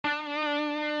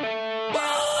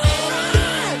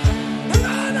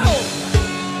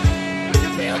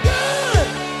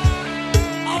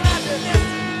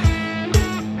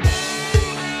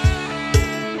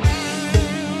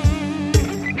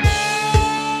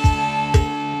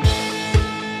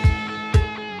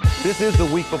This is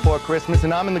the week before Christmas,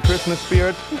 and I'm in the Christmas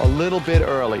spirit a little bit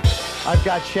early. I've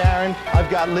got Sharon, I've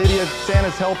got Lydia,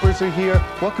 Santa's helpers are here.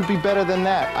 What could be better than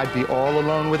that? I'd be all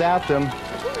alone without them.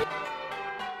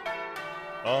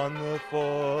 On the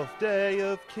fourth day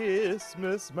of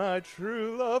Christmas, my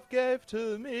true love gave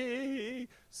to me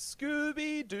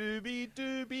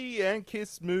Scooby-Dooby-Dooby and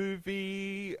Kiss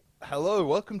Movie. Hello,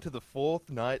 welcome to the fourth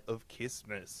night of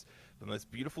Christmas, the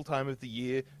most beautiful time of the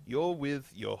year. You're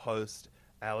with your host,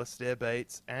 Alistair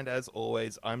Bates, and as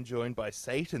always, I'm joined by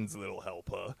Satan's little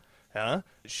helper,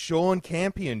 Sean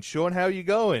Campion. Sean, how are you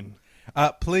going?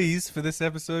 Please, for this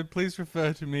episode, please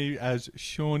refer to me as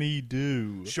Shawnee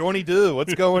Doo. Shawnee Doo,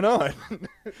 what's going on?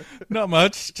 Not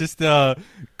much, just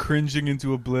cringing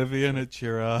into oblivion at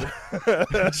your,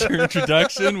 at your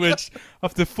introduction, which,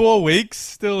 after 4 weeks,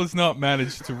 still has not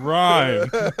managed to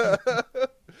rhyme.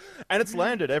 And it's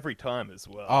landed every time as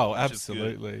well. Oh,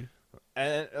 absolutely.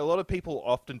 And a lot of people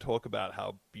often talk about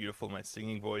how beautiful my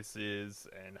singing voice is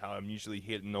and how I'm usually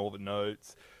hitting all the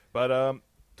notes. But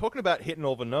talking about hitting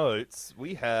all the notes,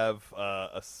 we have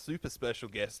a super special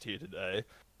guest here today.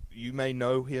 You may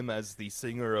know him as the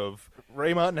singer of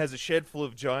Ray Martin Has a Shed Full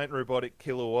of Giant Robotic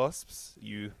Killer Wasps.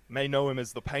 You may know him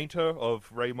as the painter of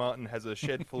Ray Martin Has a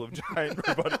Shed Full of Giant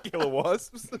Robotic Killer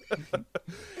Wasps.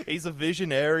 He's a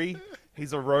visionary.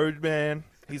 He's a roadman.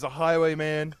 He's a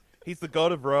highwayman. He's the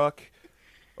god of rock.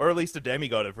 Or at least a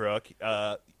demigod of rock.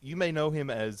 You may know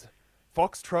him as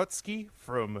Fox Trotsky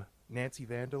from Nancy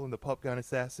Vandal and the Pop Gun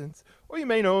Assassins. Or you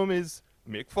may know him as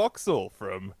Mick Foxall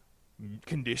from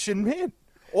Condition Mint.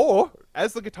 Or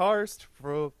as the guitarist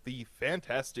for the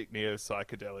fantastic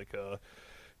neo-psychedelic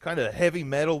kind of heavy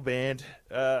metal band,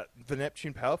 the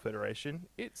Neptune Power Federation.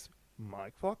 It's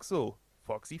Mike Foxall.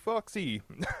 Foxy.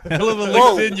 Hell of a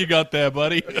LinkedIn you got there,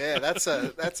 buddy. Yeah, that's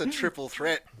a triple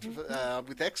threat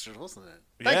with extras, wasn't it?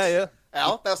 Thanks, Yeah.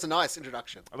 Al, that was a nice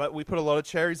introduction. But we put a lot of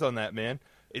cherries on that, man.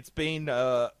 It's been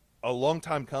a long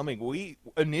time coming. We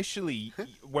initially,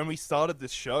 when we started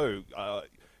this show,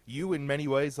 you in many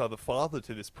ways are the father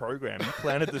to this program. You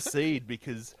planted the seed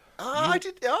because... I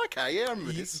did? Oh, okay, yeah, I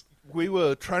remember this. We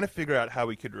were trying to figure out how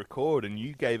we could record, and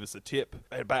you gave us a tip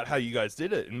about how you guys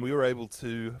did it, and we were able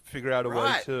to figure out a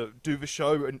way to do the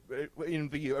show in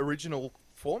the original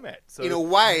format. So, in a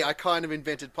way, I kind of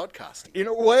invented podcasting. in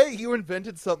a way, you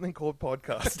invented something called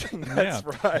podcasting. That's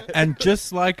right. And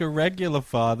just like a regular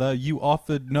father, you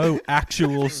offered no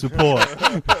actual support.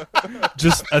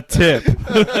 Just a tip.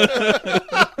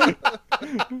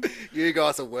 You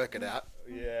guys will work it out.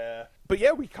 Yeah. But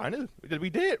yeah, we did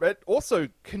it, right? Also,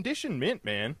 Condition Mint,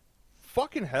 man.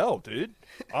 Fucking hell, dude.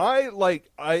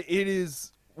 It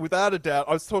is, without a doubt,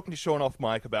 I was talking to Sean off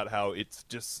mic about how it's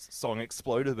just song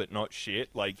exploder, but not shit.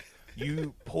 Like,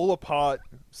 you pull apart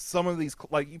some of these,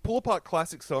 you pull apart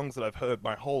classic songs that I've heard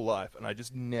my whole life, and I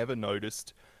just never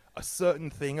noticed a certain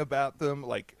thing about them,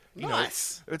 you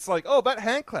nice. know, it's like, oh, that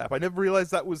hand clap. I never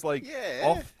realized that was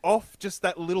off just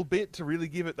that little bit to really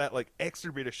give it that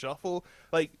extra bit of shuffle.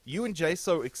 You and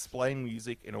J-So explain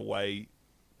music in a way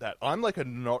that I'm a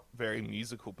not very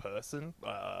musical person.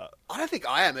 I don't think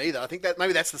I am either. I think that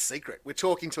maybe that's the secret. We're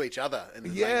talking to each other in the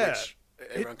language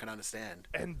everyone can understand.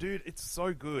 And dude, it's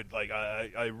so good.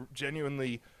 I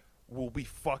genuinely will be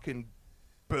fucking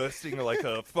bursting like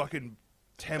a fucking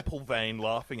temple vein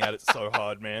laughing at it so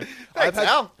hard, man. Thanks,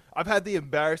 Al. I've had the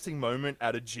embarrassing moment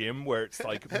at a gym where it's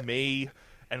me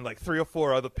and 3 or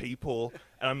 4 other people,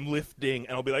 and I'm lifting,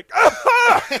 and I'll be like,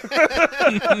 ah!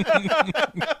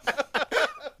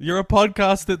 You're a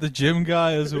podcast at the gym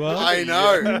guy as well? I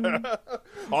know.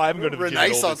 I haven't got to the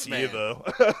gym all this year,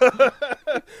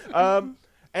 though.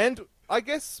 And I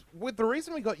guess the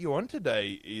reason we got you on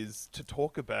today is to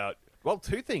talk about, well,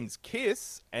 2 things,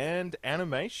 Kiss and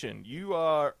animation. You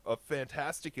are a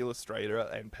fantastic illustrator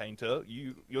and painter.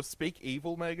 Your Speak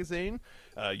Evil magazine,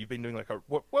 you've been doing how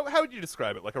would you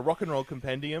describe it? Like a rock and roll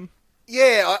compendium?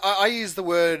 Yeah, I use the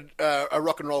word a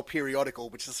rock and roll periodical,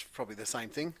 which is probably the same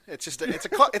thing. It's just it's a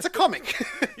comic,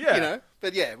 Yeah.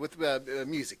 But yeah, with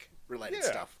music related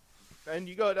stuff. And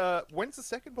you got when's the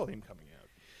second volume coming out?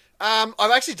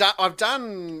 I've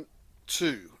done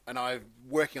 2, and I'm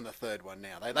working on the 3rd one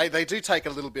now. They do take a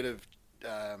little bit of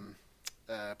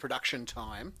production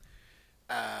time,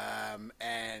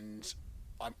 and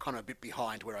I'm kind of a bit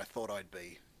behind where I thought I'd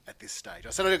be at this stage. I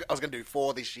said I was going to do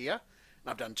 4 this year, and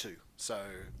I've done 2. So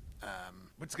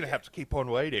we're just going to have to keep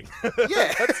on waiting.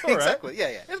 Yeah, That's all right. exactly.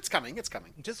 Yeah. It's coming.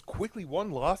 Just quickly,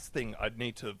 one last thing I'd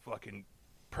need to fucking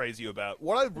praise you about.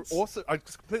 I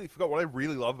just completely forgot what I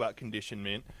really love about Condition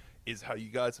Mint is how you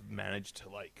guys have managed to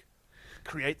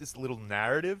create this little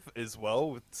narrative as well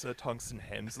with Sir Tungsten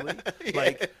Hemsley.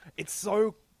 Yeah. It's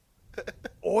so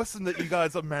awesome that you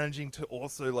guys are managing to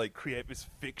also like create this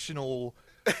fictional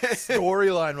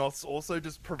storyline whilst also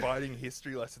just providing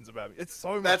history lessons about it. It's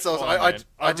so much That's awesome. fun, I man.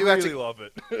 do really have to love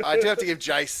it. I do have to give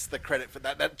Jace the credit for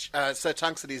that. That Sir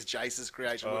Tungsten is Jace's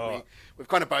creation. We've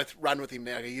kind of both run with him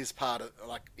now. He is part of,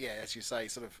 like, yeah, as you say,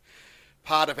 sort of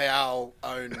part of our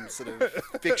own sort of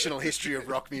fictional history of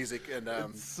rock music. And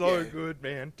It's so yeah. good,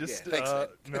 man. Just thanks,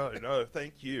 man. no,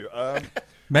 thank you.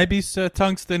 Maybe Sir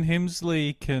Tungsten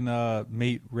Hemsley can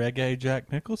meet Reggae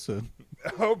Jack Nicholson.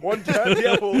 One day,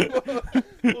 yeah,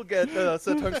 we'll get Sir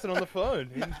Tungsten on the phone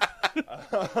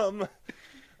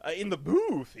in the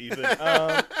booth, even. You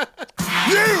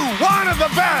wanted the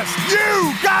best!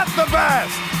 You got the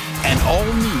best! An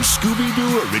all-new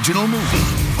Scooby-Doo original movie.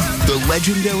 The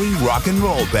legendary rock and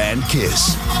roll band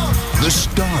Kiss. The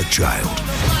Star Child.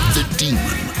 The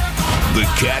Demon. The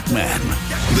Catman.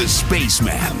 The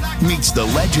Spaceman meets the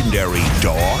legendary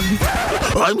dog.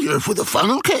 I'm here for the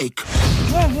funnel cake.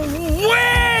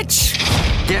 Witch!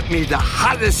 Get me the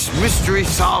hottest mystery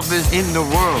solvers in the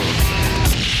world.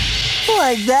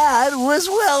 Like that was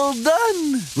well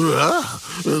done. Yeah,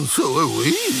 and so are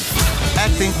we. I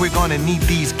think we're gonna need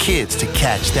these kids to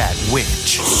catch that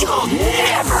witch. You'll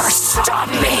never stop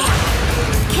me.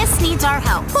 Kiss needs our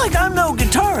help. Like I'm no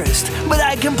guitarist, but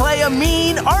I can play a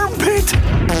mean armpit.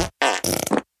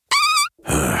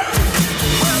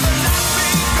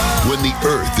 When the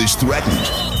Earth is threatened,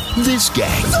 this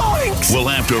gang will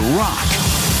have to rock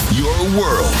your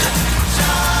world.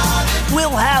 We'll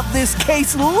have this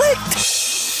case licked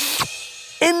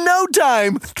in no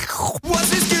time.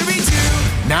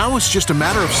 Now it's just a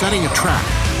matter of setting a trap.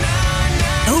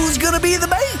 Who's gonna be the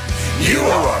bait? You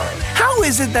are. How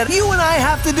is it that you and I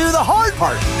have to do the hard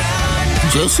part?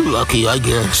 Just lucky, I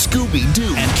guess.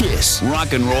 Scooby-Doo and Kiss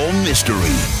Rock and Roll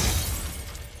Mystery.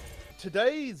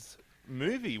 Today's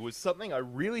movie was something I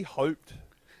really hoped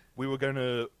we were going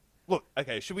to... Look,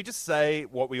 okay, should we just say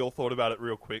what we all thought about it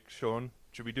real quick, Sean?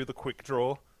 Should we do the quick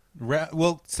draw?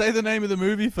 Well, say the name of the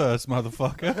movie first,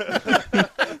 motherfucker.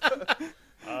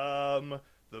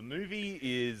 The movie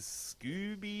is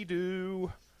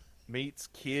Scooby-Doo meets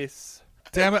Kiss.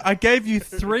 Damn it, I gave you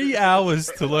 3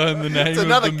 hours to learn the name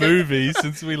of the movie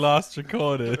since we last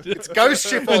recorded. It's Ghost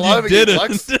Ship all And you over you, didn't.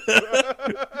 folks.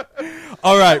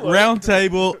 All right, round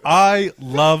table. I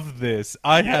love this.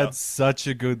 I had such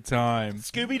a good time.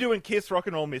 Scooby-Doo and Kiss Rock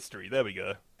and Roll Mystery. There we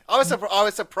go. I was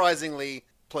surprisingly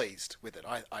pleased with it,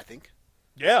 I think.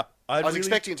 Yeah. I was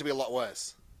expecting it to be a lot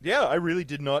worse. Yeah, I really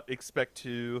did not expect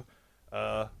to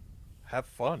have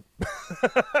fun.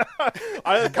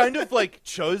 I kind of like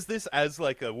chose this as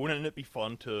like wouldn't it be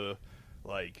fun to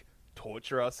like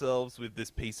torture ourselves with this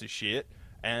piece of shit,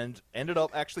 and ended up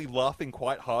actually laughing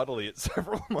quite heartily at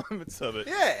several moments of it.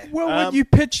 Yeah. Well, when you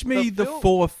pitched me the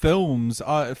 4 films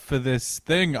for this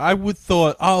thing, I would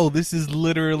thought, oh, this is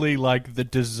literally like the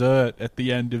dessert at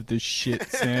the end of this shit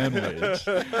sandwich.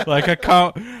 Like,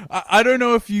 I don't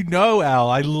know if you know, Al,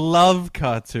 I love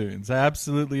cartoons. I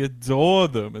absolutely adore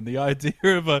them. And the idea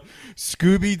of a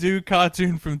Scooby-Doo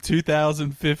cartoon from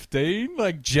 2015,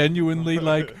 like, genuinely,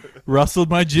 like, rustled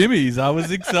my jimmies. I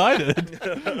was excited.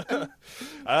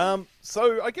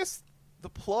 So I guess the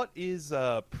plot is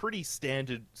pretty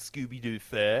standard Scooby-Doo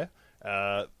fare.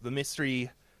 The Mystery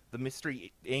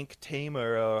Inc. team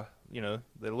are,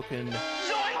 they're looking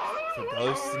for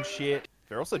ghosts and shit.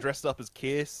 They're also dressed up as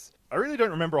Kiss. I really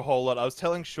don't remember a whole lot. I was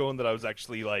telling Sean that I was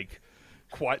actually like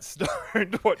quite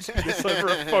stoned watching this over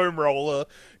a foam roller,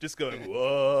 just going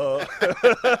whoa.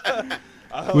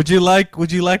 Would you like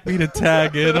me to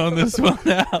tag in on this one,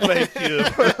 Al? Thank you.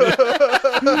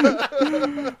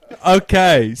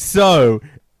 Okay, so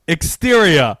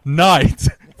exterior night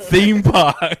theme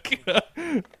park.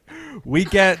 We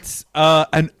get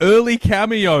an early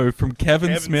cameo from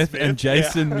Kevin Smith and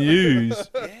Jason Mewes,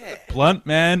 Blunt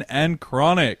Man and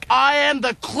Chronic. I am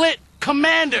the Clit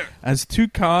Commander. As 2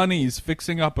 carnies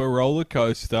fixing up a roller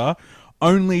coaster,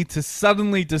 only to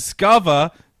suddenly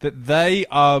discover that they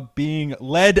are being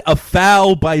led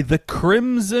afoul by the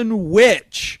Crimson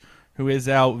Witch, who is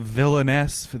our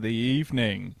villainess for the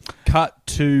evening. Cut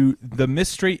to the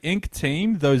Mystery Inc.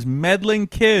 team, those meddling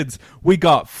kids. We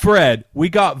got Fred, we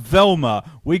got Velma,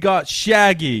 we got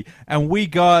Shaggy, and we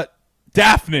got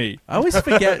Daphne. I always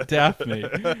forget Daphne.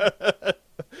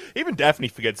 Even Daphne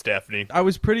forgets Daphne. I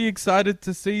was pretty excited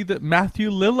to see that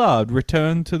Matthew Lillard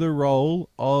returned to the role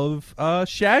of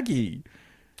Shaggy.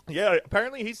 Yeah,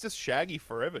 apparently he's just Shaggy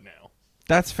forever now.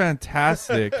 That's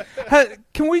fantastic.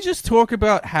 Can we just talk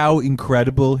about how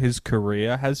incredible his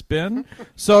career has been?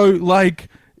 So, like,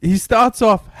 he starts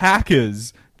off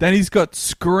Hackers, Then he's got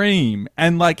Scream,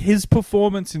 and like his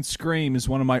performance in Scream is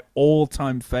one of my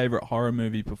all-time favorite horror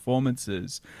movie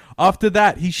performances. After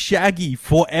that, he's Shaggy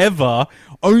forever,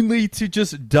 only to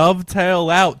just dovetail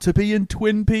out to be in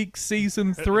Twin Peaks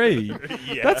season 3.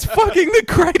 Yeah. That's fucking the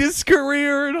greatest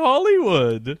career in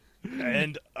Hollywood.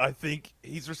 And I think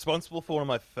he's responsible for one of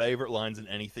my favorite lines in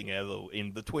anything ever.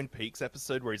 In the Twin Peaks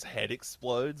episode where his head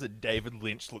explodes and David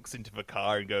Lynch looks into the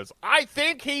car and goes, "I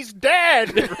think he's dead!"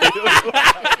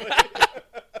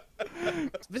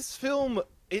 This film,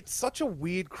 it's such a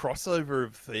weird crossover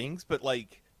of things, but,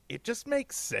 like, it just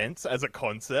makes sense as a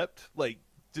concept. Like,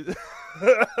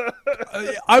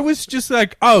 I was just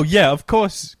like, oh yeah, of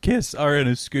course Kiss are in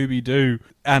a Scooby-Doo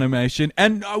animation.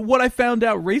 And what I found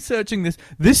out researching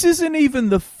this isn't even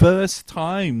the first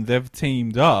time they've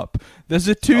teamed up. There's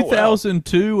a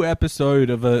 2002 episode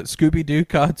of a Scooby-Doo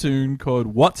cartoon called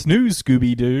What's New,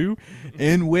 Scooby-Doo,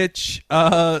 in which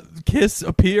Kiss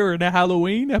appear in a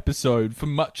Halloween episode for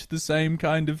much the same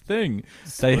kind of thing.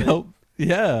 They help.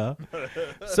 Yeah.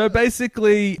 So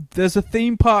basically, there's a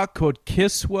theme park called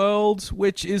Kiss World,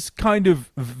 which is kind of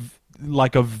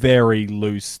like a very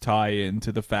loose tie-in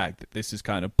to the fact that this is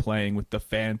kind of playing with the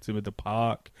Phantom of the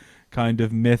Park kind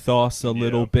of mythos a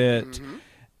little bit. Mm-hmm.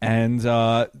 And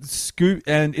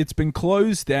and it's been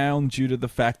closed down due to the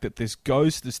fact that this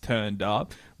ghost has turned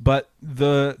up. But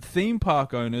the theme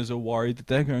park owners are worried that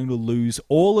they're going to lose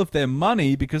all of their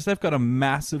money because they've got a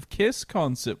massive Kiss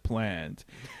concert planned.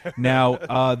 Now,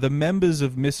 the members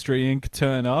of Mystery Inc.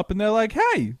 turn up and they're like,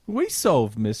 "Hey, we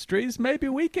solve mysteries. Maybe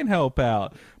we can help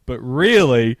out." But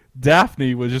really,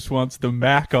 Daphne just wants the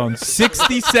Mac on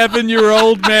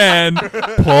 67-year-old man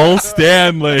Paul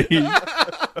Stanley.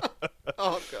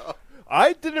 Oh, God.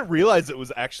 I didn't realize it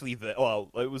was actually it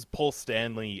was Paul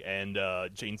Stanley and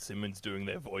Gene Simmons doing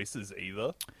their voices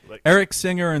either. Like, Eric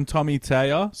Singer and Tommy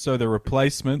Taylor, so the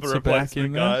replacements are back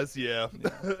in there. Guys, yeah.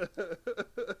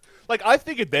 Like, I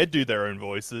figured they'd do their own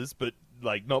voices, but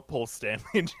like not Paul Stanley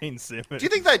and Gene Simmons. Do you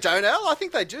think they don't, Al? I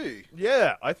think they do.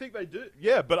 Yeah, I think they do.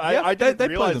 Yeah, but I didn't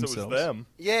realize it was them.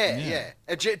 Yeah.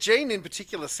 Gene in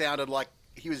particular sounded like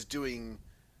he was doing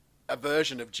a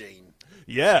version of Gene.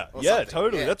 Yeah, something.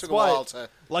 Totally. Yeah, That's why,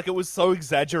 like, it was so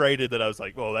exaggerated that I was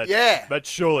like, well, that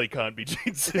surely can't be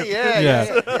Gene Simmons.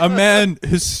 Yeah. A man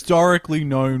historically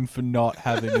known for not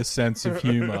having a sense of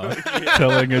humor,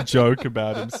 telling a joke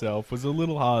about himself was a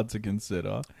little hard to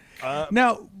consider.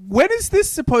 Now, when is this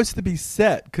supposed to be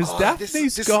set? Because Daphne's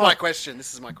this is my question.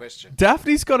 This is my question.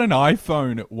 Daphne's got an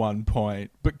iPhone at one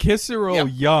point, but Kiss are all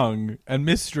young, and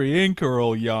Mystery Inc. are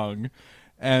all young.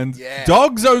 And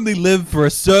dogs only live for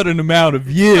a certain amount of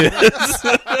years.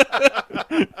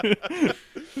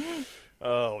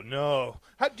 Oh, no.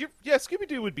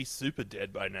 Scooby-Doo would be super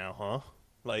dead by now, huh?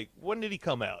 Like, when did he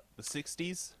come out? The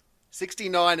 60s?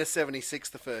 69 to 76,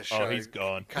 the first show. Oh, he's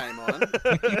gone. Came on.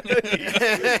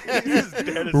 He's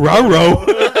dead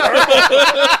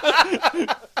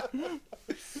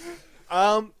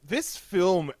as this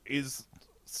film is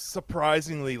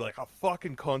surprisingly like a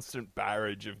fucking constant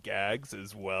barrage of gags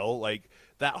as well. Like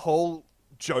that whole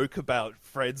joke about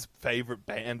Fred's favorite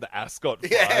band, the Ascot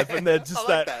 5, and they're just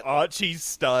that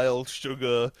Archie-style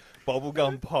sugar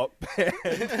bubblegum pop band.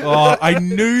 Oh, I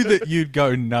knew that you'd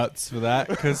go nuts for that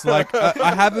because, like,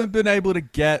 I haven't been able to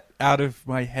get out of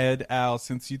my head, Al,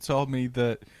 since you told me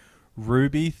that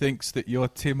Ruby thinks that you're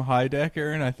Tim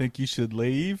Heidecker and I think you should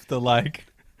leave. The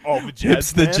jazz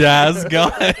it's the jazz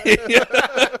guy.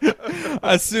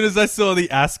 As soon as I saw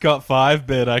the Ascot 5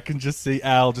 bit, I can just see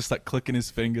Al just like clicking his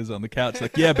fingers on the couch,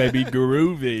 like, yeah, baby,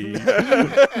 groovy.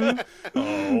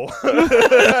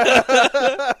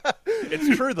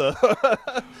 It's true though.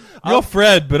 You're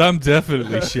Fred, but I'm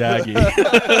definitely Shaggy.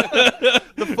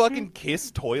 The fucking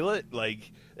Kiss toilet,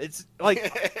 like, it's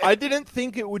like I didn't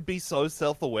think it would be so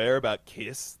self-aware about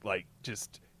Kiss, like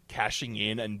just cashing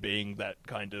in and being that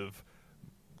kind of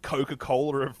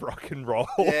Coca-Cola of rock and roll.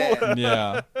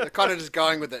 Yeah. They're kind of just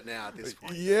going with it now at this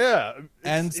point. Yeah.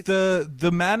 And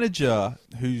the manager,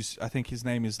 who's, I think his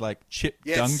name is like Chip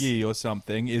Dungy or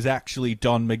something, is actually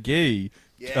Don McGee,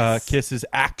 Kiss's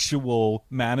actual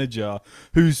manager,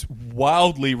 who's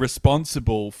wildly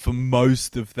responsible for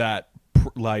most of that,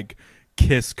 like,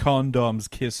 Kiss condoms,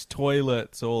 Kiss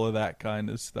toilets, all of that kind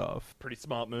of stuff. Pretty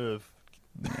smart move.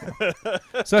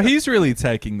 So he's really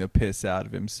taking the piss out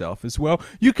of himself as well.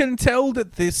 You can tell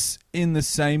that this, in the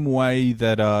same way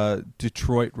that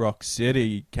Detroit Rock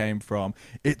City came from,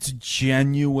 it's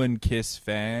genuine Kiss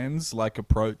fans like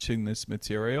approaching this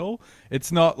material.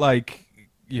 It's not like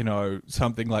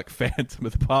something like Phantom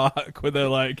of the Park, where they're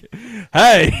like,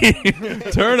 "Hey,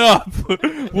 turn up.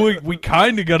 We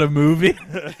kind of got a movie."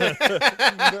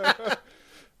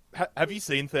 Have you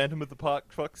seen Phantom of the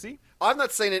Park, Foxy? I've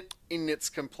not seen it in its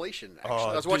completion, actually.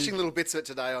 Oh, I was watching little bits of it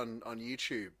today on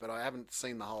YouTube, but I haven't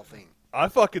seen the whole thing. I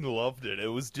fucking loved it. It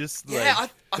was just like... Yeah,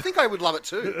 I think I would love it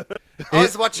too. I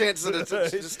was watching it sort of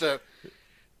just to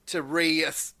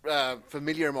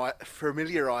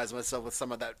familiarize myself with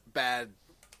some of that bad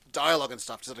dialogue and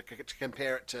stuff, to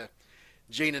compare it to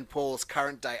Gene and Paul's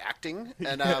current day acting.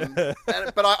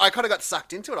 But I kind of got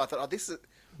sucked into it. I thought, this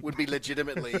would be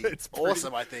legitimately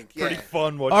awesome, I think. Yeah. Pretty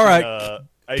fun watching All right,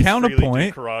 Ace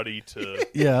counterpoint. Frehley do karate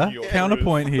to your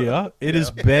counterpoint here. It is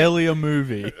barely a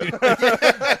movie.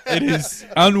 It is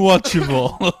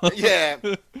unwatchable. Yeah.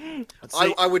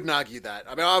 I wouldn't argue that.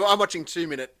 I mean, I'm watching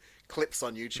 2-minute clips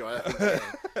on YouTube. I think,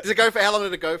 Does it go for, how long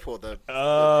did it go for?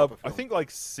 I think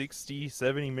like 60,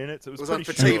 70 minutes. It was on pretty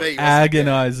for short. TV.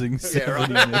 Agonizing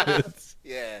 70 minutes.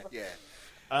 Yeah.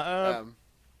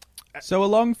 So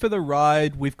along for the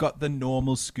ride, we've got the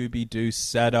normal Scooby-Doo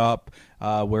setup.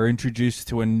 We're introduced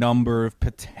to a number of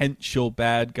potential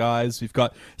bad guys. We've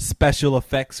got special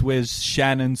effects whiz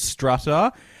Shannon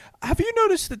Strutter. Have you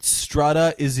noticed that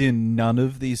Strutter is in none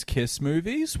of these Kiss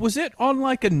movies? Was it on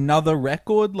like another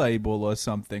record label or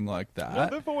something like that? No,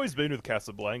 they've always been with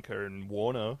Casablanca and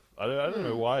Warner. I don't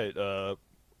know why it... I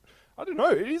don't know.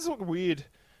 It is weird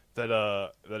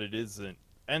that it isn't.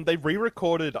 And they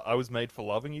re-recorded I Was Made for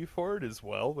Loving You for it as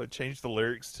well. They changed the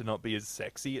lyrics to not be as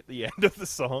sexy at the end of the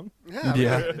song.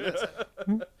 Yeah.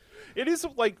 It is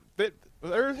like...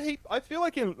 I feel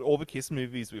like in all the Kiss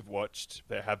movies we've watched,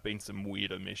 there have been some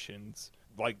weird omissions.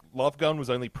 Like, Love Gun was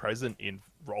only present in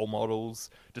Role Models,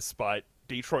 despite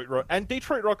Detroit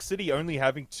Rock City only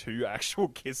having 2 actual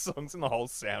Kiss songs in the whole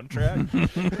soundtrack.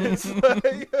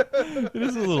 It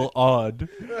is a little odd.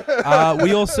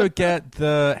 We also get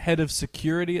the head of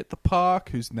security at the park,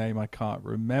 whose name I can't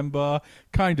remember.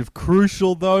 Kind of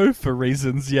crucial, though, for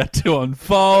reasons yet to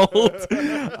unfold.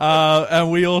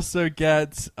 And we also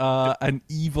get an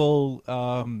evil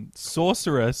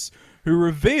sorceress who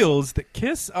reveals that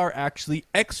Kiss are actually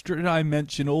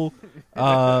extra-dimensional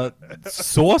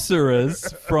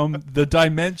sorcerers from the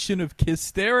dimension of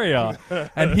Kissteria.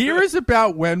 And here is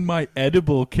about when my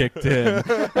edible kicked in.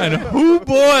 And hoo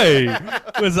boy,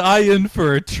 was I in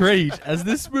for a treat, as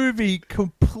this movie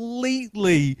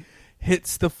completely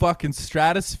hits the fucking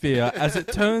stratosphere as it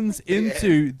turns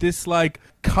into this like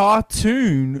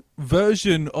cartoon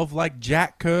version of like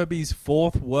Jack Kirby's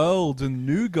Fourth World and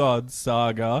New God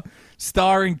saga,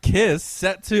 starring Kiss,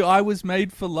 set to I Was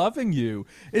Made for Loving You.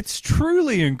 It's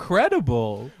truly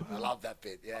incredible. I love that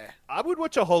bit, yeah. I would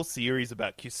watch a whole series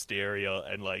about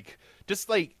Kissteria and like just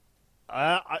like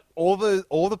all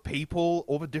the people,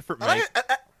 all the different Are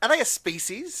they a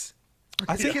species?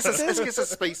 I think Kiss is a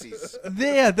species.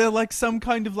 They're like some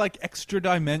kind of like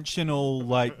extra-dimensional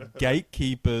like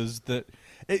gatekeepers that...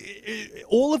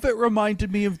 all of it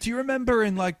reminded me of... Do you remember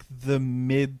in like the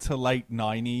mid to late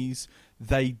 90s,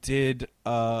 they did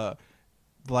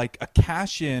like a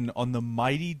cash-in on the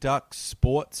Mighty Ducks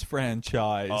sports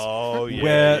franchise? Oh, yeah.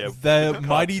 Where the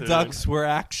Mighty Ducks were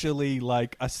actually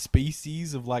like a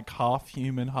species of like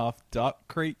half-human, half-duck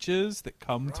creatures that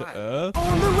come to Earth.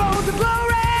 On the road to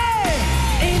glory,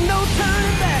 ain't no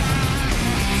turning back.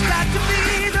 It's got to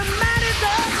be the Mighty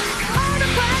Ducks on the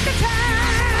crack of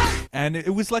time. And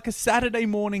it was like a Saturday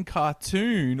morning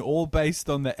cartoon, all based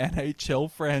on the NHL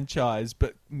franchise,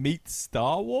 but meets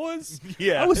Star Wars.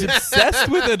 Yeah. I was obsessed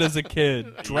with it as a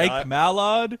kid. Drake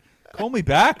Mallard, call me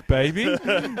back, baby.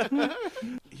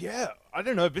 Yeah, I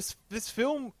don't know. This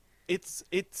film, it's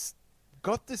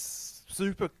got this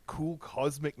super cool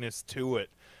cosmicness to it,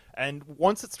 and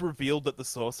once it's revealed that the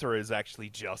sorcerer is actually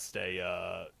just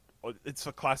it's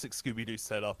a classic Scooby-Doo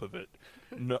setup of it.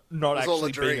 Not It was actually all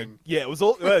a being dream. it was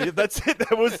all that's it.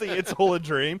 That was the it's all a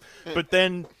dream. But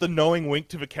then the knowing wink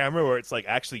to the camera where it's like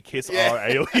actually Kiss are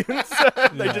aliens.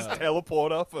 They just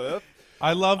teleport off Earth.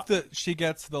 I love that she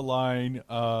gets the line,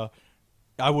 I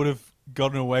would have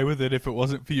gotten away with it if it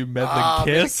wasn't for you meddling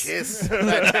Kiss. Kiss.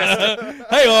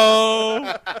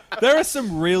 Hey-oh! There are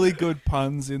some really good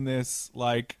puns in this,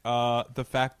 like the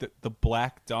fact that the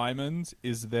Black Diamond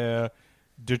is their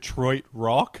Detroit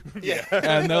rock. Yeah.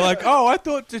 And they're like, oh, I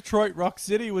thought Detroit Rock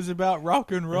City was about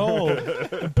rock and roll.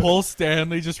 And Paul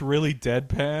Stanley just really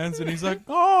deadpans, and he's like,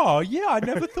 oh, yeah, I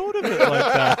never thought of it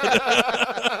like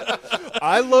that.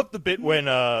 I love the bit when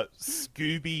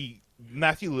Matthew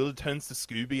Lillard turns to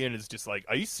Scooby and is just like,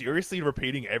 are you seriously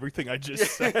repeating everything I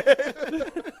just said?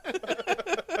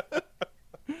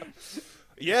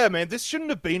 Yeah, man, this shouldn't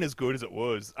have been as good as it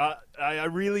was. I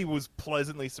really was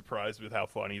pleasantly surprised with how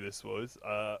funny this was.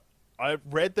 I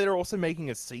read they're also making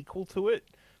a sequel to it,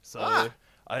 so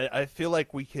I feel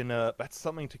like we can. That's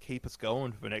something to keep us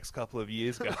going for the next couple of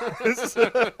years, guys.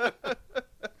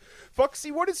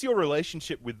 Foxy, what is your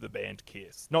relationship with the band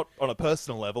Kiss? Not on a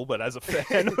personal level, but as a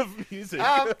fan of music.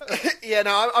 Yeah,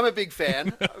 no, I'm a big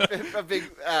fan. A big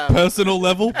Personal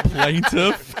level,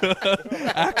 plaintiff.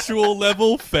 Actual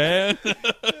level, fan.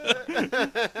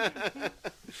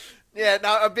 Yeah,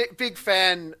 no, a big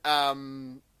fan.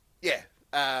 Kind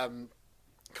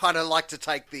of like to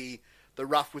take the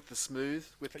rough with the smooth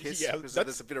with Kiss, because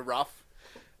there's a bit of rough.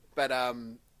 But I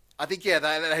think, they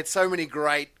had so many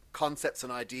great concepts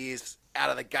and ideas out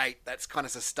of the gate that's kind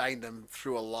of sustained them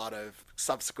through a lot of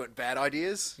subsequent bad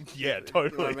ideas. Yeah,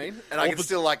 totally. You know what I mean? And I can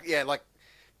still like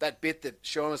that bit that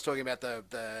Sean was talking about, the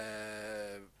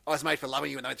I was made for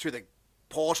loving you, and they went through the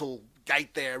portal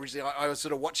gate there originally. I was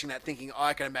sort of watching that thinking,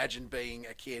 I can imagine being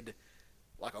a kid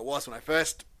like I was when I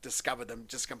first discovered them,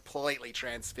 just completely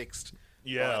transfixed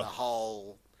by the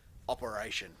whole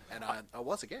operation. And I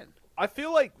was again. I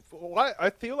feel like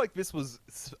this was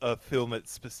a film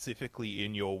that's specifically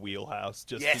in your wheelhouse,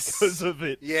 just because of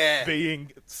it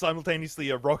being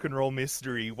simultaneously a rock and roll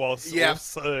mystery whilst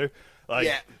also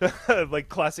like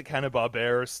classic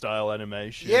Hanna-Barbera style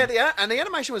animation. Yeah, and the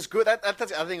animation was good.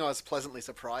 That's the other thing I was pleasantly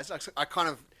surprised. I kind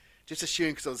of just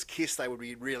assumed because it was Kiss they would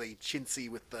be really chintzy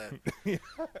with the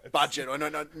budget, or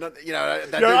not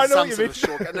some sort of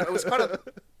short. No, it was kind of.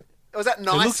 It was that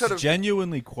nice it looks sort of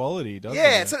genuinely quality, doesn't it?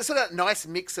 Yeah, it's sort of that nice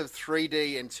mix of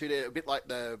 3D and 2D, a bit like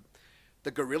the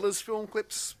Gorillaz film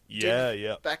clips.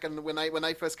 Yeah. Back when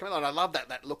they first came out, and I love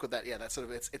that look of that. Yeah, that sort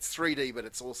of it's 3D, but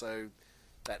it's also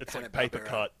that it's kind like of paper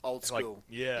cut, old school.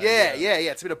 Like, yeah.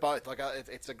 It's a bit of both. Like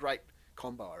it's a great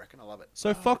combo. I reckon I love it.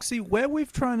 So Foxy, where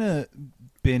we've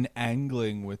been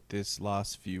angling with this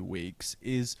last few weeks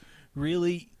is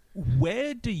really,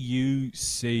 where do you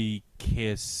see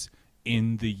Kiss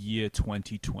in the year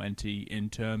 2020 in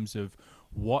terms of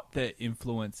what their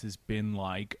influence has been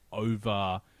like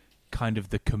over kind of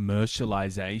the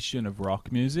commercialization of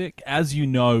rock music? As you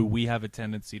know, we have a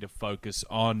tendency to focus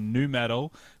on nu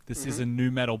metal. This is a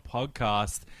nu metal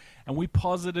podcast, and we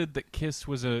posited that Kiss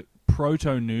was a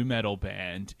proto nu metal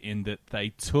band in that they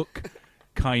took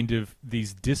kind of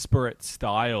these disparate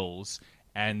styles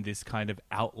and this kind of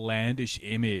outlandish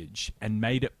image and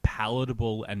made it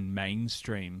palatable and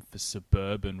mainstream for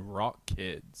suburban rock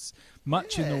kids,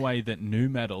 much in the way that nu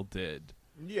metal did.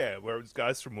 Yeah, where it was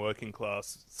guys from working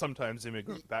class, sometimes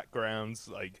immigrant backgrounds,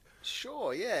 like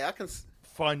I can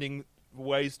finding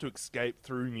ways to escape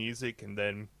through music and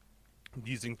then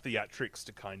using theatrics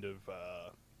to kind of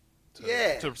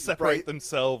to separate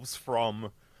themselves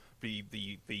from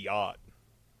the art.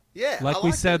 Yeah, like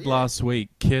we said last week,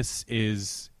 Kiss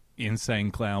is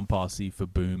Insane Clown Posse for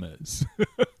boomers.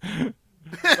 Insane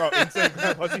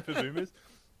Clown Posse for boomers.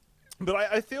 But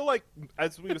I feel like, I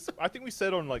think we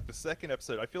said on like the second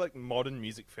episode, I feel like modern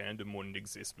music fandom wouldn't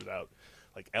exist without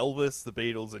like Elvis, the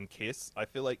Beatles, and Kiss. I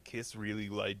feel like Kiss really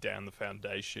laid down the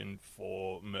foundation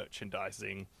for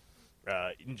merchandising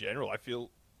in general. I don't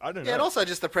know. Yeah, and also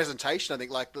just the presentation. I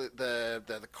think like the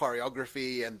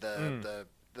choreography and the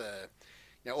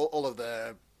all of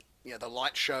the the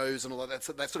light shows and all that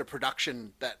sort of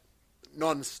production, that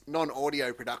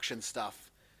non-audio production stuff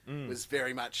was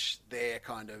very much their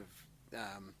kind of they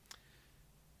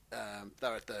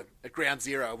were at ground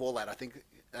zero of all that, I think,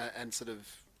 and sort of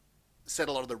set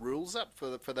a lot of the rules up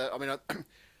for the I mean,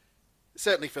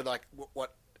 certainly for like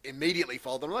what immediately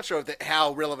followed them. I'm not sure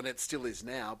how relevant it still is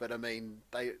now, but I mean,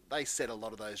 they set a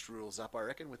lot of those rules up, I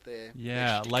reckon, with their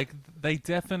like they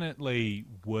definitely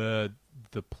were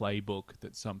the playbook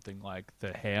that something like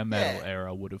the hair metal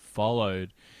era would have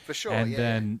followed. For sure, and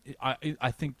then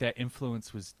I think their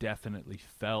influence was definitely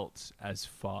felt as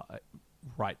far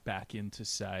right back into,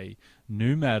 say,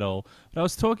 nu metal. But I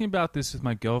was talking about this with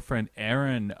my girlfriend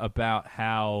Erin about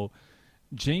how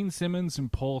Gene Simmons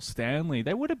and Paul Stanley,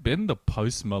 they would have been the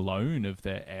Post Malone of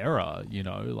their era,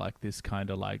 like this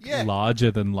kind of like larger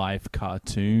than life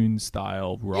cartoon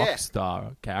style rock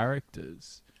star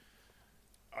characters.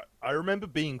 I remember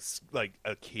being like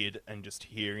a kid and just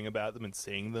hearing about them and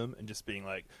seeing them and just being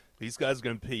like, these guys are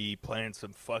going to be playing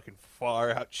some fucking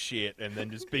far out shit, and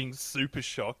then just being super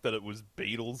shocked that it was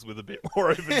Beatles with a bit more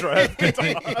overdrive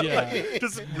guitar.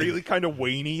 Just really kind of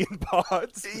weenie in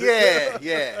parts. Yeah.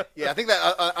 I think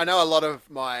that I know a lot of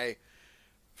my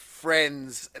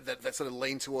friends that sort of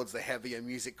lean towards the heavier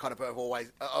music kind of have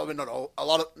always, I mean, not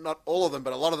all of them,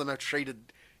 but a lot of them have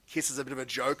treated Kiss as a bit of a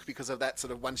joke because of that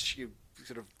sort of, once you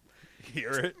sort of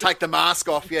hear it. take the mask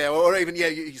off, or even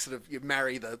you sort of you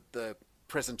marry the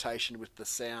presentation with the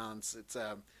sounds. It's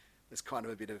there's kind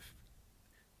of a bit of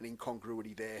an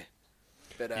incongruity there,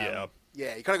 but you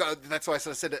kind of got. That's why I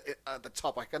sort of said at the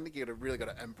top. I think you really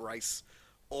got to embrace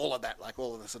all of that, like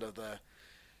all of the sort of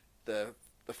the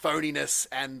phoniness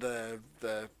and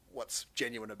the what's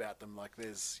genuine about them. Like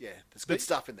there's good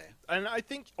stuff in there. And I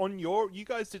think you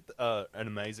guys did an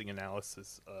amazing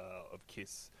analysis of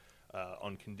Kiss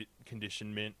on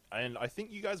Condition and I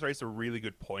think you guys raised a really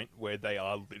good point where they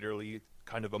are literally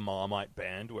kind of a Marmite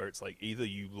band, where it's like either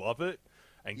you love it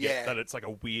and get that it's like a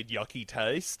weird yucky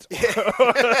taste,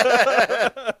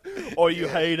 or you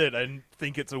hate it and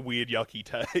think it's a weird yucky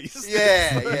taste.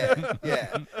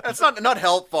 Yeah. It's not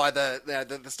helped by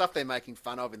the stuff they're making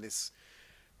fun of in this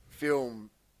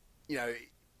film. You know,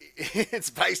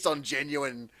 it's based on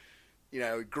genuine,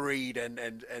 greed and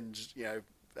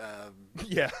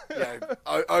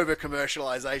over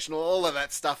commercialization, all of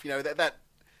that stuff. That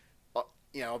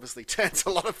obviously turns a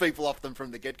lot of people off them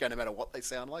from the get go, no matter what they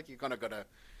sound like. You kind of got to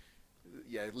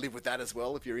live with that as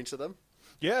well if you're into them.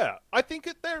 Yeah, I think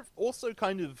they're also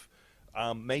kind of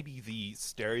maybe the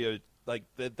like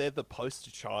they're the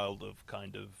poster child of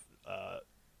kind of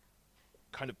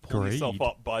pull yourself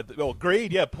up by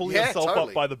greed. Yeah, pull yourself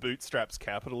up by the bootstraps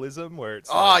capitalism, where it's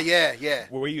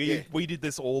we did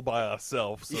this all by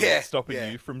ourselves, so what's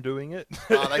stopping you from doing it?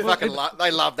 They fucking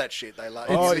they love that shit. They love.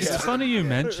 It's funny you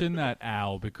mention that,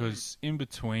 Al, because in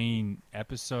between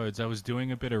episodes, I was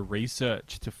doing a bit of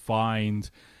research to find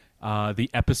the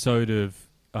episode of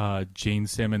Gene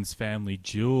Simmons' Family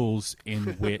Jewels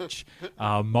in which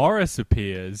Morris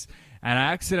appears. And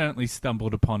I accidentally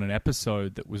stumbled upon an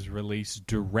episode that was released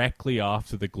directly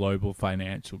after the global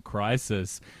financial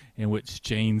crisis, in which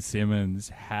Gene Simmons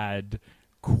had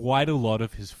quite a lot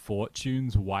of his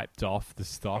fortunes wiped off the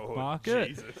stock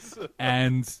market. Jesus.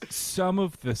 And some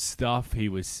of the stuff he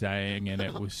was saying, and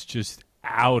it was just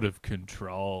out of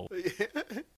control.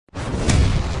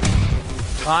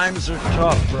 Times are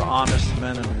tough for honest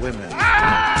men and women.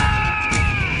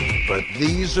 But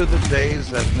these are the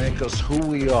days that make us who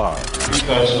we are. You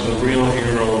guys are the real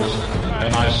heroes,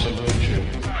 and I salute you.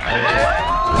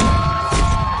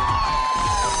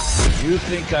 You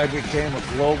think I became a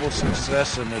global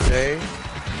success in a day?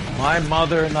 My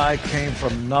mother and I came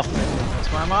from nothing.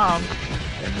 That's my mom.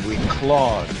 And we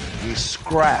clawed, we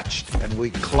scratched, and we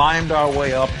climbed our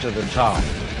way up to the top.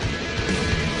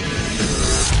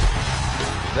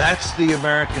 That's the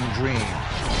American dream.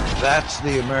 That's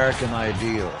the American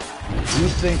ideal. You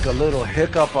think a little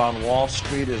hiccup on Wall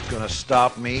Street is going to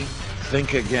stop me?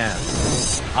 Think again.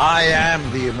 I am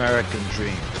the American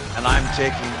dream, and I'm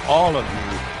taking all of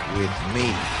you with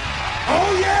me.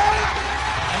 Oh, yeah!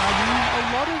 And I mean,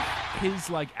 a lot of his,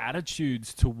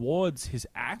 attitudes towards his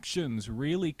actions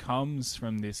really comes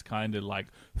from this kind of,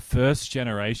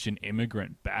 first-generation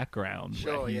immigrant background.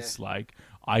 Sure, where he's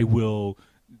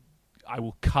I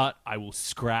will cut, I will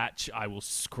scratch, I will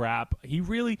scrap. He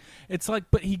really,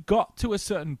 but he got to a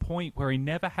certain point where he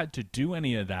never had to do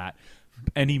any of that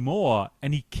anymore,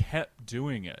 and he kept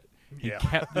doing it. He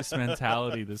kept this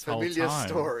mentality this whole time. Familiar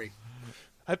story.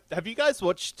 Have you guys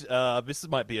watched, this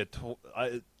might be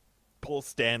Paul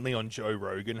Stanley on Joe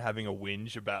Rogan having a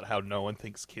whinge about how no one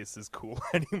thinks Kiss is cool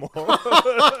anymore?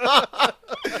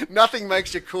 Nothing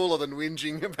makes you cooler than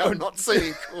whinging about not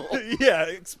seeing cool. Yeah,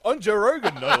 it's on Joe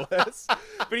Rogan, no less.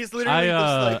 But he's literally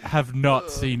I have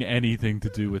not seen anything to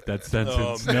do with that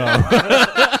sentence,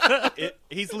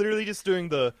 He's literally just doing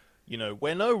the,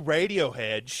 we're no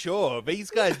Radiohead, sure,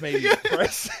 these guys may be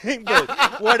depressing,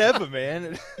 but whatever,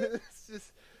 man. It's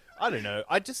just, I don't know.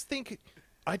 I just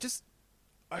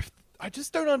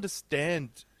don't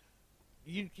understand.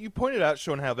 You pointed out,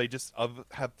 Sean, how they just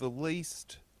have the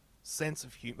least sense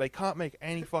of humor. They can't make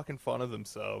any fucking fun of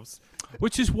themselves.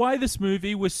 Which is why this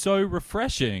movie was so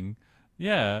refreshing.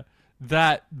 Yeah.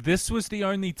 That this was the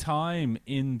only time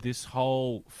in this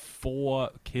whole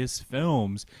 4 Kiss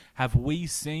films have we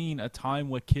seen a time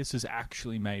where Kiss has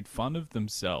actually made fun of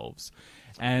themselves.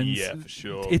 And yeah, for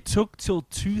sure. It took till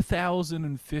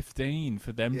 2015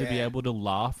 for them to be able to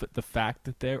laugh at the fact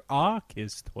that there are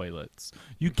Kiss toilets.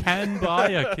 You can buy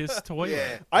a Kiss toilet.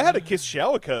 Yeah. I had a Kiss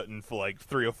shower curtain for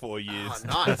 3 or 4 years.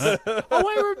 Oh, nice.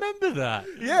 I remember that.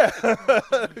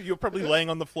 Yeah. You're probably laying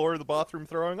on the floor of the bathroom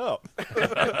throwing up.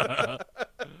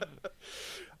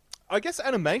 I guess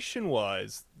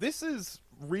animation-wise, this is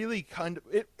really kind of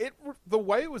the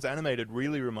way it was animated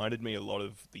really reminded me a lot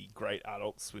of the great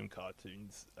Adult Swim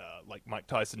cartoons, like Mike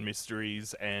Tyson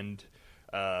Mysteries and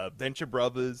Venture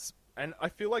Brothers. And I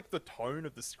feel like the tone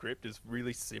of the script is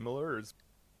really similar.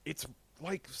 It's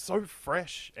like so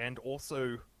fresh and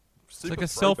also It's super like a throwback.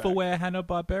 self-aware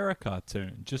Hanna-Barbera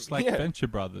cartoon, just like Yeah. Venture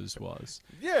Brothers was.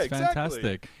 Yeah, it's exactly.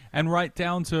 fantastic. And right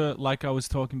down to, like I was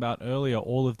talking about earlier,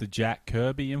 all of the Jack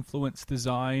Kirby influence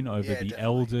design over Yeah, the definitely.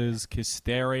 Elders,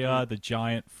 Kisteria, the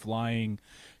giant flying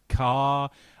car,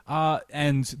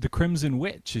 and the Crimson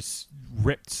Witch is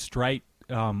ripped straight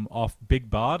off Big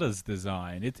Barda's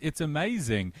design. It's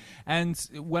amazing. And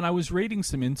when I was reading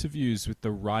some interviews with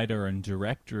the writer and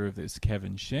director of this,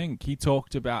 Kevin Schenck, he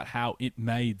talked about how it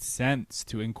made sense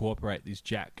to incorporate these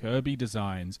Jack Kirby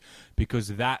designs because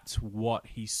that's what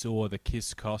he saw the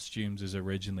Kiss costumes as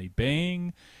originally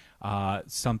being.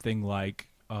 Something like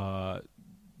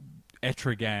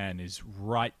Etrigan is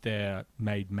right there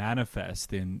made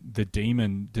manifest in the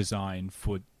demon design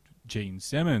for Gene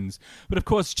Simmons. But of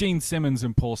course, Gene Simmons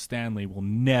and Paul Stanley will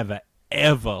never,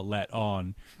 ever let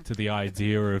on to the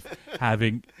idea of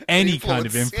having any kind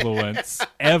of influence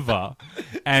ever.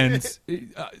 And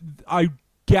I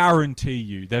guarantee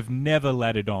you, they've never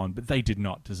let it on, but they did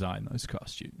not design those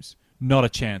costumes. Not a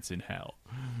chance in hell.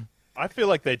 I feel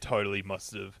like they totally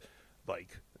must have,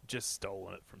 like, just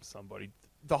stolen it from somebody.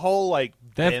 The whole, like,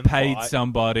 They've them paid buy-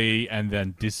 somebody and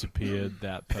then disappeared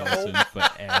that person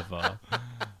forever.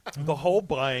 The whole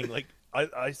buying, like,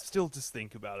 I still just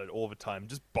think about it all the time.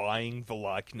 Just buying the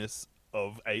likeness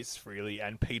of Ace Frehley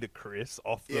and Peter Criss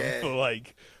off them Yeah. for,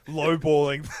 like,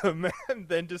 lowballing them and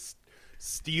then just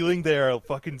stealing their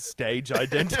fucking stage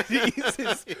identities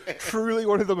is truly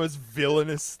one of the most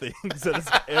villainous things that has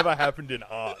ever happened in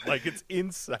art. Like, it's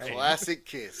insane. Classic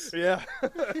Kiss. Yeah.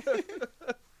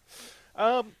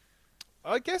 I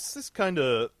guess this kind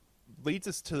of leads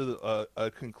us to a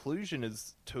conclusion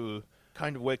as to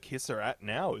kind of where Kiss are at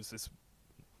now. Is this,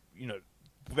 you know,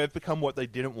 they've become what they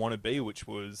didn't want to be, which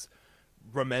was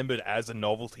remembered as a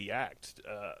novelty act.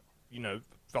 You know,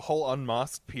 the whole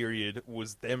Unmasked period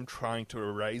was them trying to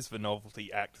erase the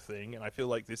novelty act thing, and I feel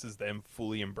like this is them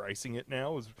fully embracing it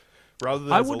now. Rather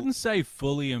than I wouldn't say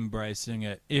fully embracing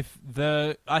it.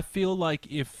 I feel like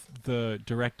if the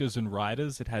directors and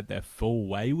writers had had their full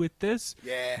way with this,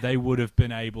 they would have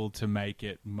been able to make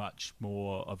it much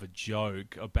more of a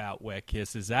joke about where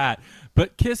Kiss is at.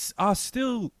 But Kiss are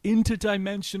still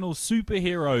interdimensional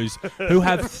superheroes who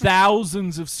have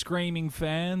thousands of screaming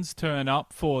fans turn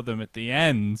up for them at the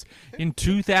end in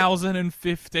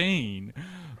 2015.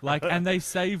 And they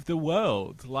saved the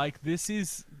world. Like, this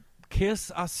is... Kiss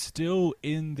are still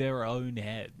in their own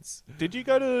heads. Did you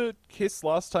go to Kiss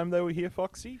last time they were here,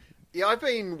 Foxy? Yeah, I've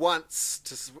been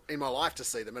once in my life to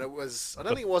see them, and I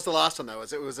don't think it was the last time though.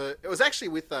 It was actually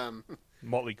with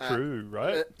Motley Crue,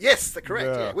 right? Yes, correct.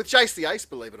 Yeah, with Jace the Ace,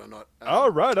 believe it or not. Oh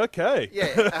right, okay.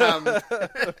 Yeah,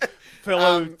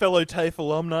 fellow TAFE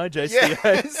alumni, JC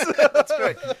Hayes. That's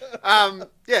great.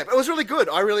 Yeah, but it was really good.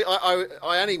 I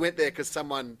only went there because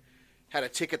someone had a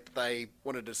ticket that they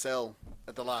wanted to sell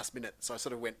at the last minute, so I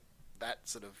sort of went that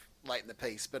sort of late in the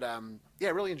piece. But yeah,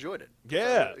 really enjoyed it.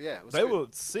 Yeah, so, yeah, it was they good. were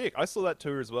sick. I saw that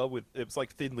tour as well. It was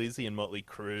like Thin Lizzy and Motley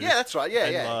Crue. Yeah, that's right. Yeah,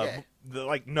 and, yeah. The,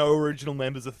 like no original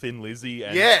members of Thin Lizzy.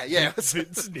 And Yeah.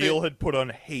 Vince Neil had put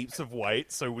on heaps of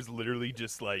weight, so was literally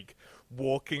just like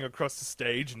walking across the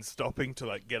stage and stopping to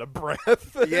like get a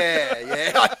breath.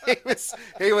 Yeah.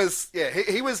 He was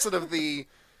sort of the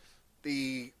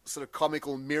sort of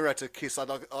comical mirror to Kiss. I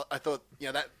thought, you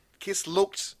know, that Kiss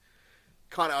looked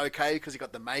kind of okay because he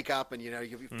got the makeup and, you know,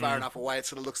 you're far enough away, it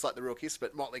sort of looks like the real Kiss.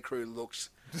 But Motley Crue looked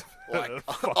like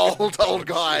old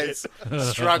guys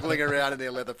struggling around in their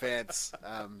leather pants.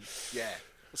 Yeah,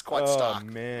 it was quite stark. Oh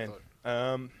man,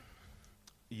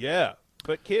 yeah.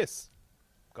 But Kiss,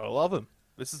 gotta love them.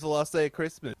 This is the last day of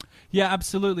Christmas. Yeah,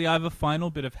 absolutely. I have a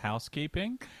final bit of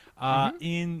housekeeping.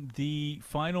 In the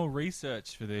final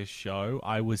research for this show,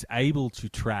 I was able to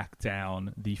track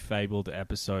down the fabled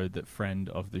episode that friend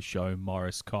of the show,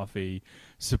 Morris Coffey,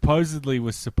 supposedly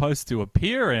was supposed to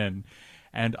appear in.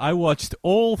 And I watched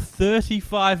all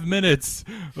 35 minutes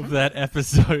of that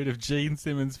episode of Gene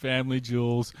Simmons' Family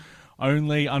Jewels.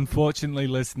 Only, unfortunately,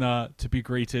 listener, to be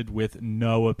greeted with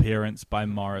no appearance by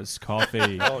Morris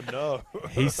Coffey. Oh, no.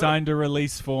 He signed a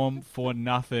release form for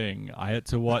nothing. I had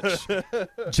to watch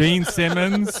Gene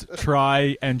Simmons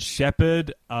try and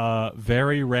shepherd a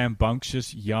very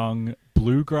rambunctious young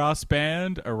bluegrass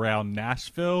band around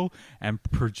Nashville and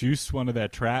produce one of their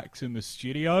tracks in the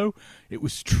studio. It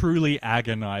was truly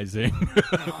agonizing.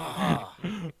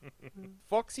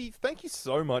 Foxy, thank you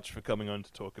so much for coming on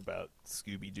to talk about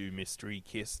Scooby-Doo Mystery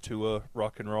Kiss Tour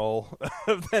Rock and Roll.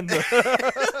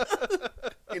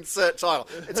 Insert title.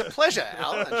 It's a pleasure,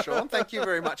 Al and Sean. Thank you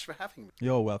very much for having me.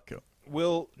 You're welcome.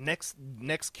 we'll next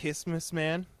Christmas,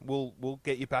 man. We'll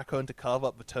get you back on to carve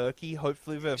up the turkey.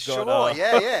 Hopefully we've got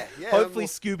yeah. Hopefully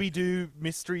Scooby Doo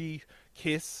Mystery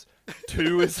Kiss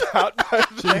 2 is out by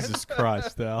then. Jesus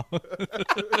Christ, Al.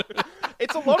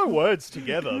 It's a lot of words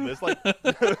together. There's like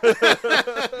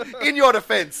In your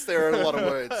defense, there are a lot of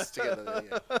words together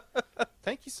there. Yeah.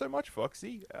 Thank you so much,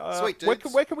 Foxy. Sweet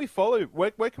dudes. Where can we follow?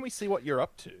 Where can we see what you're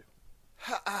up to?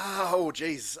 Oh,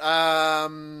 jeez.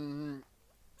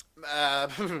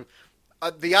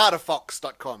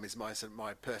 Theartoffox.com is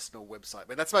my personal website,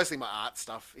 but that's mostly my art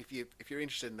stuff. If you're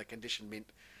interested in the Condition Mint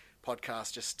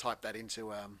podcast, just type that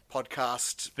into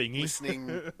podcast thingy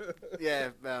listening.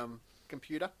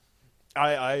 Computer.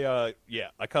 I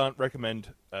can't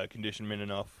recommend Condition Mint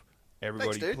enough.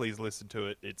 Everybody, Thanks, dude. please listen to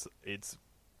it. It's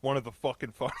one of the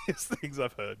fucking funniest things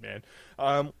I've heard, man.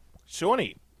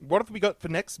 Shawnee, what have we got for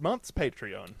next month's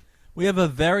Patreon? We have a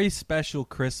very special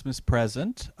Christmas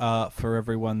present for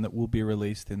everyone that will be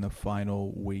released in the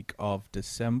final week of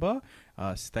December.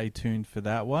 Stay tuned for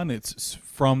that one. It's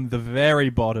from the very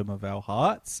bottom of our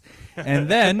hearts. And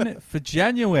then for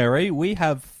January, we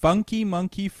have Funky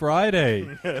Monkey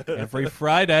Friday. Every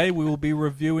Friday, we will be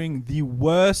reviewing the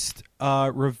worst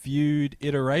reviewed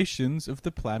iterations of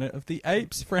the Planet of the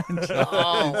Apes franchise.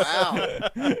 Oh,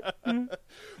 wow.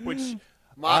 Which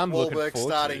Mark I'm looking Wahlberg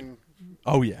forward starting...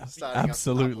 Oh, yeah. Starting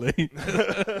Absolutely.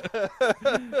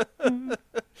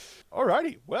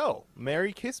 Alrighty, well,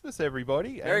 Merry Christmas,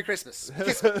 everybody. Merry Christmas.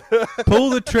 Kiss. Pull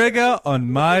the trigger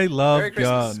on my love Merry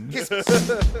Christmas. gun.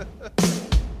 Kiss.